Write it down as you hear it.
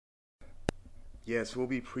Yes, we'll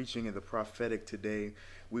be preaching in the prophetic today.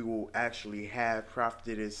 We will actually have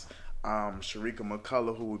prophetess Sharika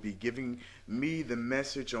McCullough, who will be giving me the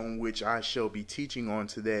message on which I shall be teaching on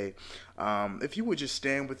today. If you would just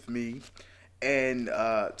stand with me and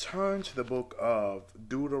turn to the book of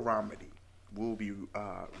Deuteronomy. We'll be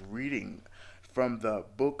reading from the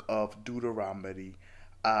book of Deuteronomy,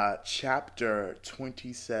 chapter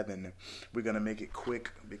 27. We're going to make it quick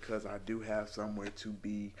because I do have somewhere to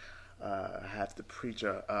be. I have to preach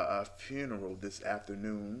a funeral this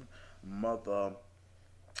afternoon. Mother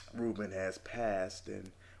Reuben has passed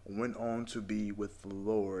and went on to be with the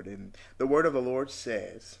Lord. And the word of the Lord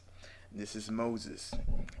says, this is Moses.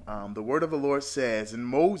 The word of the Lord says, and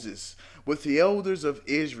Moses, with the elders of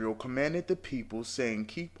Israel, commanded the people, saying,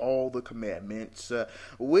 keep all the commandments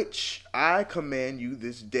which I command you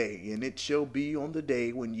this day. And it shall be on the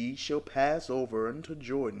day when ye shall pass over unto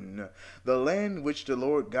Jordan, the land which the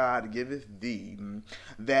Lord God giveth thee,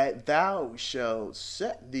 that thou shalt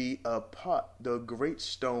set thee apart the great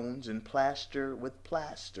stones and plaster with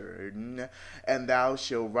plaster, and thou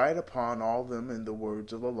shalt write upon all them in the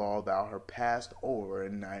words of the law thou hast passed over,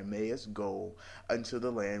 and thou mayest go unto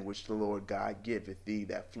the land which the Lord God giveth thee,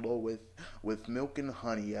 that floweth with milk and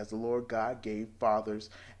honey, as the Lord God gave fathers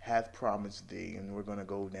hath promised thee. And we're going to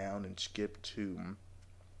go down and skip to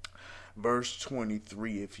verse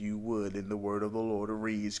 23, if you would. In the word of the Lord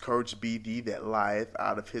reads, cursed be thee that lieth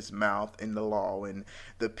out of his mouth in the law, and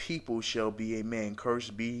the people shall be a man.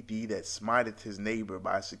 Cursed be thee that smiteth his neighbor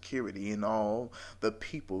by security, and all the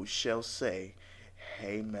people shall say,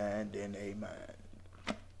 amen and amen.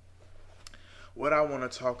 What I want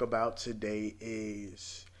to talk about today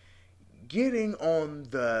is getting on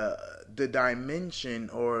the dimension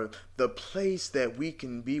or the place that we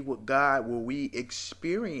can be with God, where we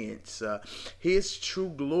experience His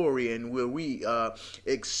true glory, and where we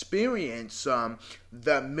experience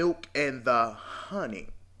the milk and the honey.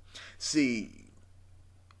 See,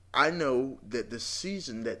 I know that the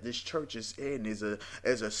season that this church is in is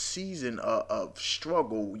a season of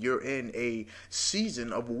struggle. You're in a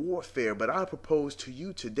season of warfare, but I propose to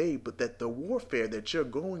you today, but that the warfare that you're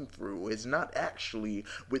going through is not actually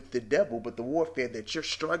with the devil, but the warfare that you're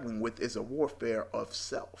struggling with is a warfare of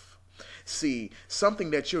self. See,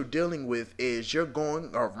 something that you're dealing with is you're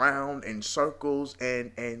going around in circles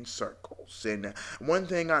and circles. And one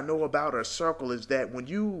thing I know about a circle is that when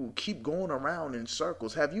you keep going around in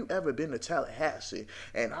circles, have you ever been to Tallahassee?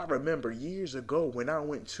 And I remember years ago when I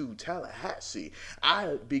went to Tallahassee,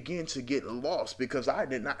 I began to get lost because I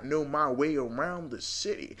did not know my way around the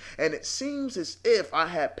city. And it seems as if I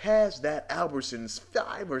had passed that Albertsons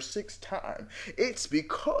 5 or 6 times. It's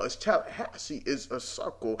because Tallahassee is a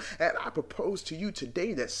circle. And I propose to you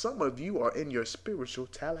today that some of you are in your spiritual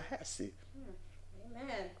Tallahassee.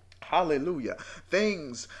 Amen. Hallelujah.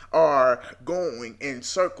 Things are going in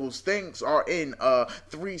circles. Things are in a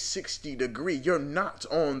 360 degree. You're not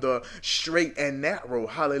on the straight and narrow.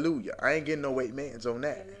 Hallelujah. I ain't getting no amens on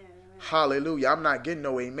that. Amen. Hallelujah. I'm not getting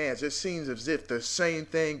no amens. It seems as if the same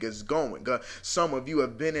thing is going. Some of you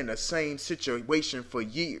have been in the same situation for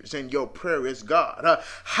years, and your prayer is, God,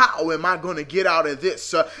 how am I going to get out of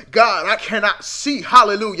this? God, I cannot see.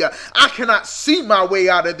 Hallelujah. I cannot see my way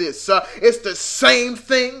out of this. It's the same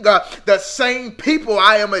thing, the same people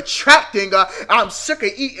I am attracting. I'm sick of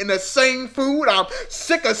eating the same food. I'm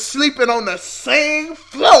sick of sleeping on the same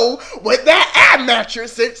floor with that air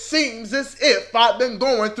mattress. It seems as if I've been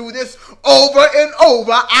going through this over and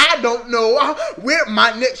over. I don't know where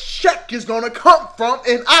my next check is going to come from,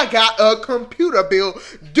 and I got a computer bill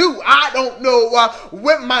due. I don't know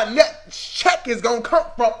where my next check is going to come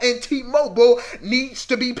from, and T-Mobile needs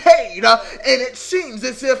to be paid. And it seems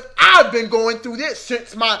as if I've been going through this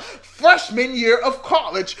since my freshman year of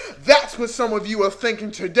college. That's what some of you are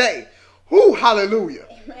thinking today. Whoo, hallelujah.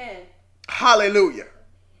 Amen. Hallelujah.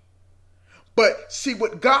 But see,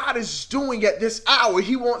 what God is doing at this hour,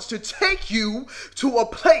 He wants to take you to a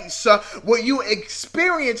place where you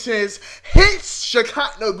experiences His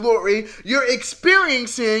Shekinah glory. You're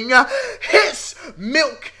experiencing His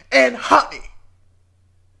milk and honey.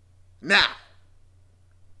 Now,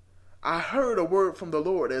 I heard a word from the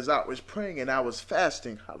Lord as I was praying and I was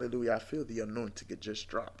fasting. Hallelujah. I feel the anointing. It just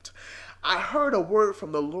dropped. I heard a word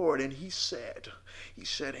from the Lord, and He said,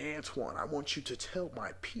 Antoine, I want you to tell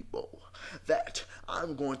my people that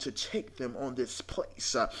I'm going to take them on this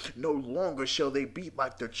place. No longer shall they be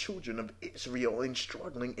like the children of Israel and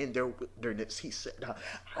struggling in their wilderness. He said,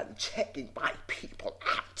 I'm taking my people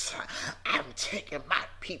out. I'm taking my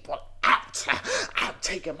people out. out. I'm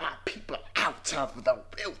taking my people out of the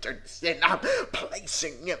wilderness, and I'm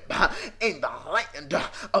placing them in the land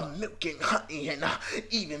of milk and honey. And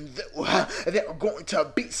even though there are going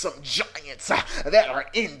to be some giants that are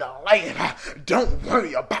in the land, don't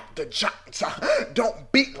worry about the giants.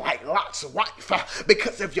 Don't be like Lot's wife,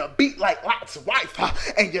 because if you be like Lot's wife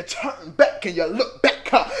and you turn back and you look back,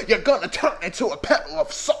 you're gonna turn into a pebble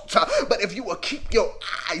of salt. But if you will keep your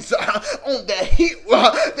eyes on the hill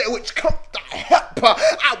that which comes thy help,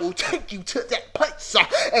 I will take you to that place.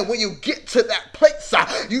 And when you get to that place,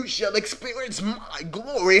 you shall experience my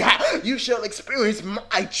glory. You shall experience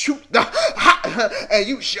my truth, and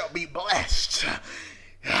you shall be blessed.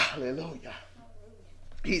 Hallelujah.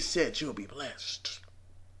 He said you'll be blessed.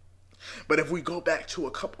 But if we go back to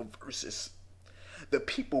a couple verses, the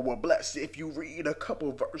people were blessed. If you read a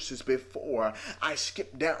couple verses before I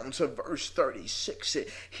skip down to verse 36,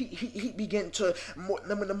 he began to,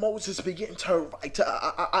 when Moses began to write,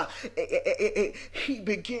 he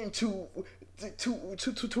began to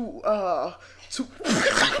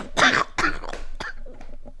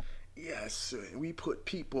yes, we put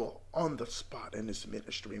people on the spot in this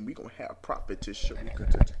ministry, and we're going to have Prophetess Sharika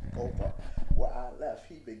to take over where I left.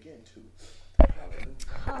 He began to.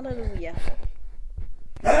 Hallelujah.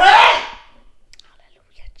 Hallelujah,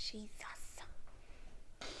 Jesus.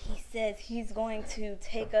 He says he's going to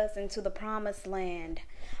take us into the promised land.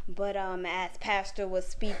 But as Pastor was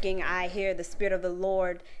speaking, I hear the Spirit of the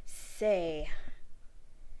Lord say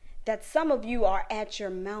that some of you are at your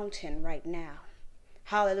mountain right now.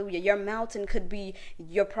 Hallelujah. Your mountain could be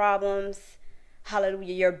your problems.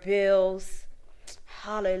 Hallelujah. Your bills.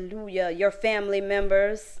 Hallelujah. Your family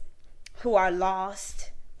members who are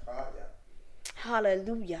lost.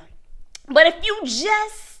 Hallelujah. But if you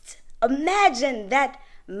just imagine that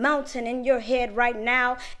mountain in your head right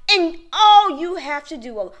now, and all you have to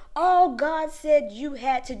do, all God said you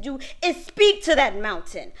had to do is speak to that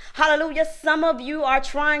mountain. Hallelujah. Some of you are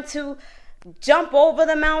trying to jump over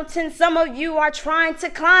the mountain. Some of you are trying to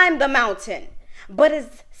climb the mountain. But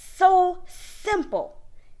it's so simple.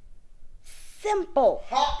 Simple.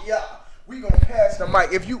 Yeah. We're going to pass the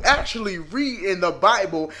mic. If you actually read in the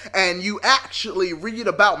Bible and you actually read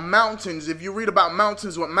about mountains, if you read about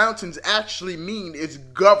mountains, what mountains actually mean is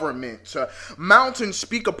government. Mountains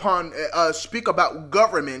speak about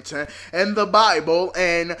government in the Bible,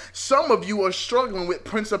 and some of you are struggling with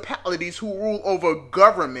principalities who rule over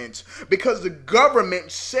government, because the government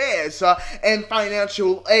says and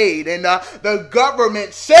financial aid, and the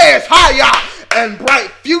government says hiya and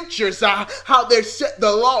bright futures, how they set the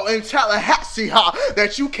law in Tallahassee,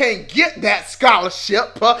 that you can't get that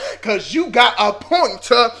scholarship because you got a point.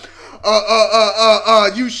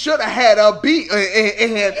 You should have had a B,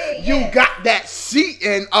 and you got that C,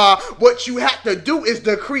 and what you have to do is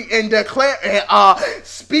decree and declare and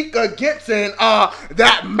speak against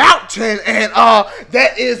that mountain, and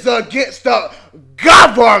that is against the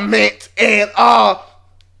government, and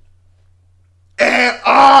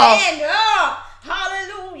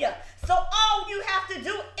hallelujah. So all you have to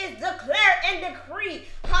do is declare and decree.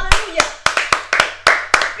 Hallelujah.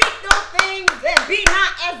 Speak those things and be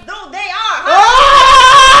not as though they are.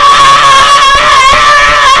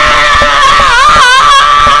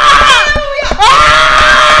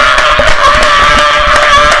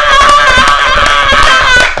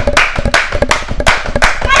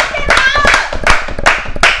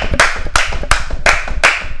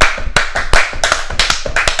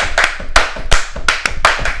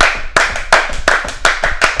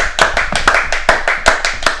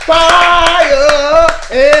 Fire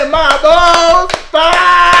in my bones,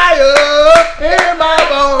 fire in my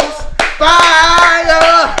bones,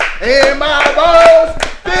 fire in my bones,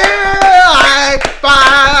 feel like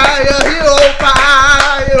fire,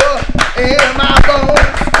 fire in my bones,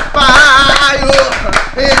 fire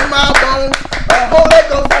in my bones, Holy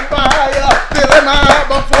Ghost and fire, feel in my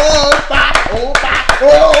bones, oh fire, oh fire,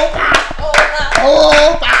 oh fire,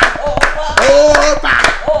 oh fire, oh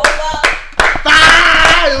fire.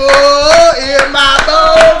 In my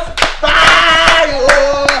bones, fire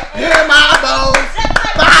in my bones,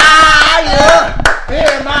 fire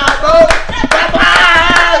in my bones, fire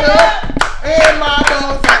in my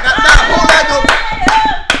bones. I got that whole lot of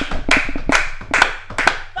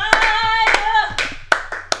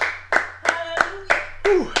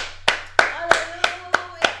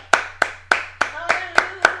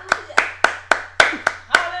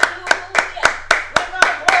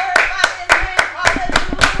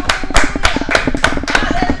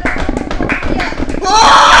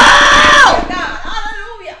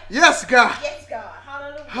God. Yes, God.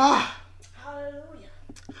 Hallelujah. Hallelujah.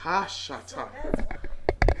 Ha shata.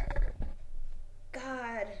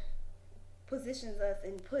 positions us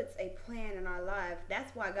and puts a plan in our life.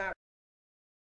 That's why God